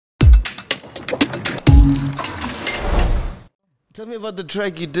Tell me about the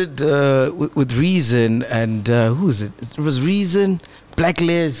track you did with Reason and who is it? It was Reason, Black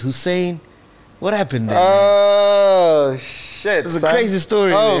Les, Hussein. What happened there? Oh, shit. It's a crazy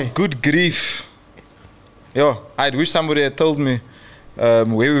story. Oh, man. good grief. Yo, I wish somebody had told me where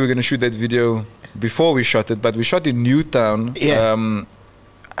we were going to shoot that video before we shot it, but we shot in Newtown. Yeah.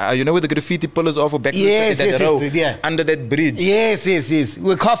 You know where the graffiti pillars are for back Yes, that yes, row, yes, yeah. under that bridge. Yes, yes, yes.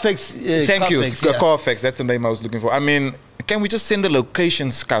 With Carfax. Thank you. Yeah. Carfax, that's the name I was looking for. I mean, can we just send a location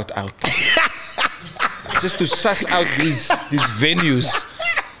scout out? Just to suss out these venues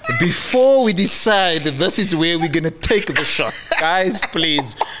before we decide that this is where we're going to take the shot. Guys,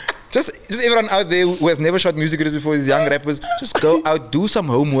 please. Just everyone out there who has never shot music videos before, these young rappers, just go out, do some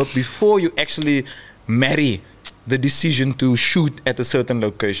homework before you actually marry the decision to shoot at a certain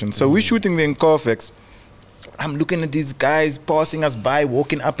location. So we're shooting there in Carfax. I'm looking at these guys passing us by,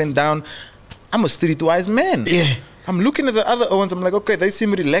 walking up and down. I'm a streetwise man. Yeah. I'm looking at the other ones. I'm like, okay, they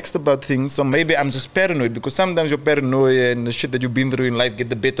seem relaxed about things. So maybe I'm just paranoid, because sometimes your paranoia and the shit that you've been through in life get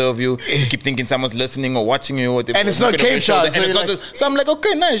the better of you. You keep thinking someone's listening or watching you. Or and it's not Cape Town. So I'm like,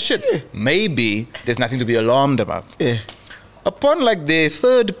 okay, nice shit. Yeah. Maybe there's nothing to be alarmed about. Yeah. Upon like the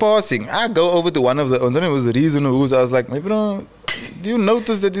third passing, I go over to one of the ones, and it was the Reason who's. I was like, maybe do you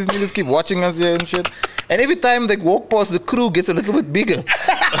notice that these niggas keep watching us here and shit? And every time they walk past, the crew gets a little bit bigger.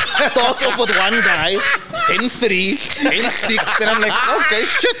 Starts off with one guy, then three, then six, and I'm like, okay,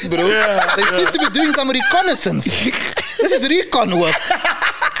 shit, bro. Yeah, they seem to be doing some reconnaissance. This is recon work.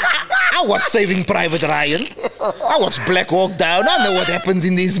 I watch Saving Private Ryan. I watch Black Hawk Down. I know what happens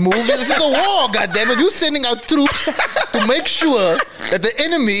in these movies. This is a war, goddammit. You're sending out troops to make sure that the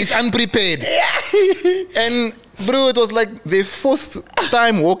enemy is unprepared. And bro, it was like their fourth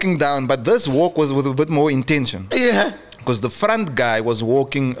time walking down, but this walk was with a bit more intention. Yeah. Because the front guy was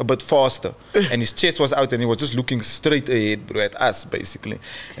walking a bit faster, and his chest was out, and he was just looking straight ahead, bro, at us, basically.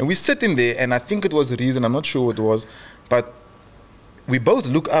 And we sitting there, and I think it was the Reason, I'm not sure what it was, but we both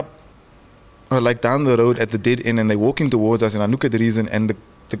look up, like down the road at the dead end, and they're walking towards us, and I look at the Reason, and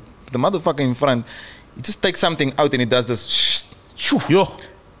the motherfucker in front, he just takes something out, and he does this, shh, yo.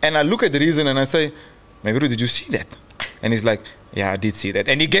 And I look at the Reason, and I say, "Man, bro, did you see that?" And he's like, "Yeah, I did see that."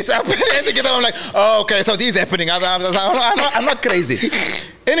 And he gets up, and as he gets up, I'm like, "Oh, okay, so this is happening." I'm not crazy.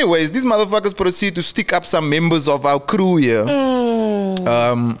 Anyways, these motherfuckers proceed to stick up some members of our crew here.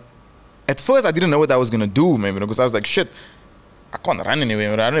 At first, I didn't know what I was gonna do, man, because I was like, shit, I can't run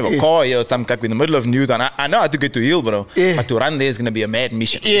anywhere. I don't have a car here or some in the middle of Newtown. I know how to get to Hill, bro. Yeah. But to run there is gonna be a mad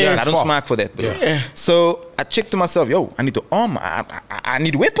mission. Yeah, I don't smart for that, bro. Yeah. So I checked to myself, yo, I need to arm. I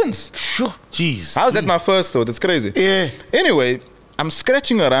need weapons. Sure. Jeez. How was that my first thought? That's crazy. Yeah. Anyway, I'm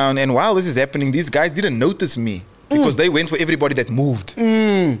scratching around, and while this is happening, these guys didn't notice me. Because they went for everybody that moved.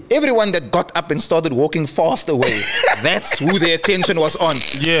 Everyone that got up and started walking fast away, that's who their attention was on.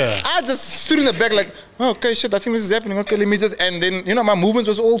 Yeah. I just stood in the back like, oh, okay, shit, I think this is happening. Okay, let me just, and then, you know, my movements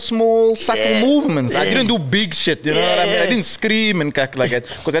was all small, subtle movements. I didn't do big shit, you know what I mean? I didn't scream and cack like that,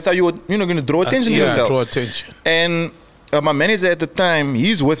 because that's how you were, going to draw attention to yourself. Draw attention. And my manager at the time,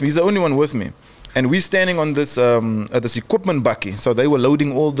 he's with me. He's the only one with me. And we're standing on this this equipment bucky. So they were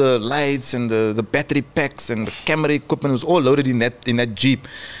loading all the lights and the battery packs and the camera equipment. It was all loaded in that Jeep.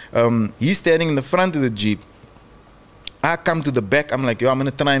 He's standing in the front of the Jeep. I come to the back. I'm like, yo, I'm going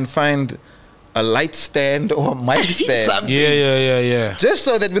to try and find a light stand or a mic stand. Yeah. Just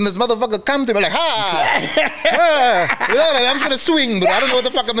so that when this motherfucker comes to me, like, you know what I mean? I'm just going to swing, bro. I don't know what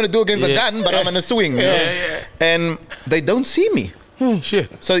the fuck I'm going to do against a gun, but I'm going to swing. You know? And they don't see me.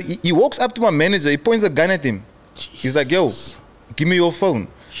 Shit. So he walks up to my manager, he points a gun at him. Jesus. He's like, yo, give me your phone.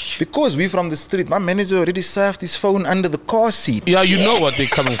 Because we're from the street, my manager already served his phone under the car seat. Yeah, you know what they're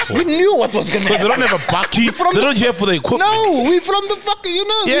coming for. We knew what was going to happen. Because they don't have a bucky, they don't here for the equipment. No, we from the fucking, we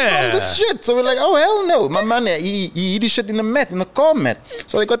from the shit. So we're like, oh, hell no. My man, he hid his shit in the car mat.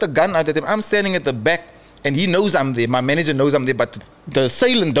 So they got the gun out at him. I'm standing at the back. And he knows I'm there. My manager knows I'm there, but the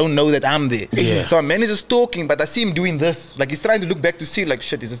assailant don't know that I'm there. Yeah. So my manager's talking, but I see him doing this. Like, he's trying to look back to see, like,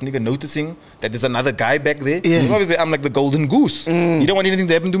 shit, is this nigga noticing that there's another guy back there? Yeah. And obviously, I'm like the golden goose. You don't want anything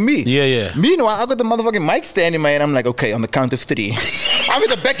to happen to me. Yeah. Meanwhile, I got the motherfucking mic stand in my hand. I'm like, okay, on the count of 3. I'm in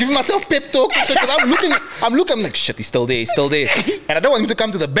the back giving myself pep talks. Because I'm like, shit, he's still there. And I don't want him to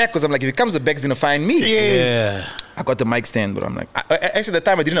come to the back, because I'm like, if he comes to the back, he's going to find me. Yeah. I got the mic stand, bro. I'm like, actually, at the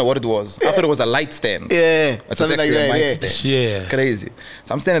time, I didn't know what it was. I thought it was a light stand. Yeah. It was actually a mic stand. Yeah. Crazy.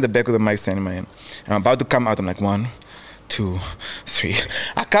 So I'm standing at the back with the mic stand in my hand. And I'm about to come out. I'm like, 1, 2, 3.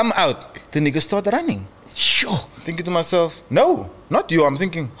 I come out. The niggas start running. Sure. I'm thinking to myself, no, not you. I'm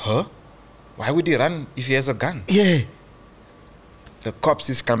thinking, huh? Why would he run if he has a gun? Yeah. the cops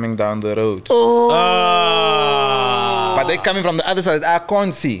is coming down the road. Oh. But they coming from the other side. I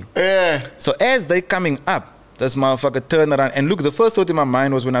can't see. Yeah. So as they coming up, this motherfucker turned around. And look, the first thought in my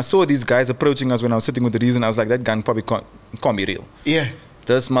mind was when I saw these guys approaching us when I was sitting with the reason, I was like, that gun probably can't be real. Yeah.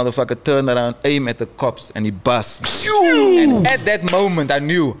 This motherfucker turned around, aimed at the cops, and he bust. And at that moment, I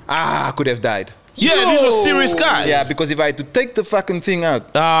knew, I could have died. Yeah, these were serious guys. Yeah, because if I had to take the fucking thing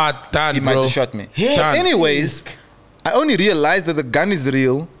out, done, he might bro. have shot me. Yeah. So anyways, I only realized that the gun is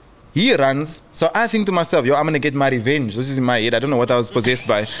real. He runs. So I think to myself, yo, I'm going to get my revenge. This is in my head. I don't know what I was possessed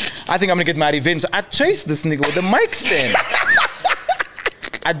by. I think I'm going to get my revenge. So I chased this nigga with the mic stand.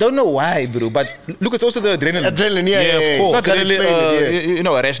 I don't know why, bro, but look, it's also the adrenaline. Adrenaline, yeah, Of course. It's not Gotta really, explain it, you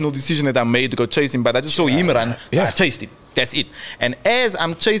know, a rational decision that I made to go chase him, but I just saw him run. So I chased him. That's it. And as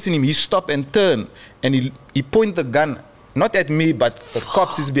I'm chasing him, he stopped and turned, and he pointed the gun, not at me, but the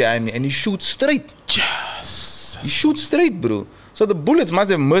cops is behind me, and he shoots straight. Yes. He shoots straight, bro. So the bullets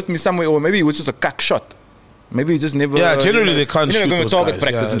must have missed me somewhere, or maybe it was just a cock shot. Maybe he just never. Yeah, generally they can't shoot going those to target guys.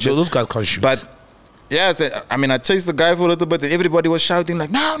 practice Yeah, and shit. those guys can't shoot. But yeah, so, I mean, I chased the guy for a little bit, and everybody was shouting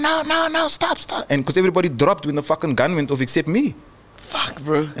like, no, stop. And because everybody dropped when the fucking gun went off except me. Fuck,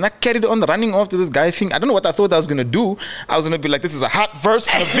 bro. And I carried on running after this guy thing. I don't know what I thought I was gonna do. I was gonna be like, this is a hot verse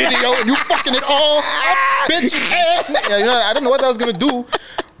in a video, and you fucking it all up, bitch ass. Yeah, you know, I don't know what I was gonna do.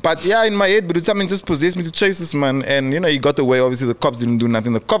 But yeah, in my head, but something just possessed me to chase this man. And you know, he got away. Obviously, the cops didn't do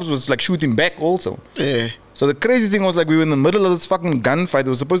nothing. The cops was like shooting back also. Yeah. So the crazy thing was like we were in the middle of this fucking gunfight. It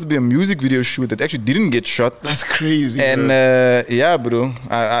was supposed to be a music video shoot that actually didn't get shot. That's crazy. And yeah, bro,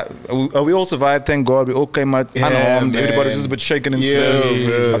 we all survived. Thank God, we all came out unharmed. Man. Everybody was just a bit shaken and stuff.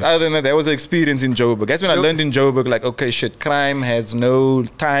 bro. But other than that, that was an experience in Joburg. That's when I learned in Joburg, like, okay, shit, crime has no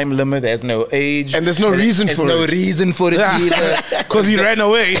time limit, has no age, And there's no reason for There's no it. reason for it either. Because he ran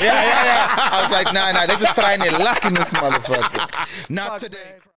away. Yeah. I was like, nah, they're just trying their luck in this motherfucker. Not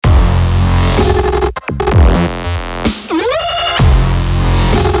today.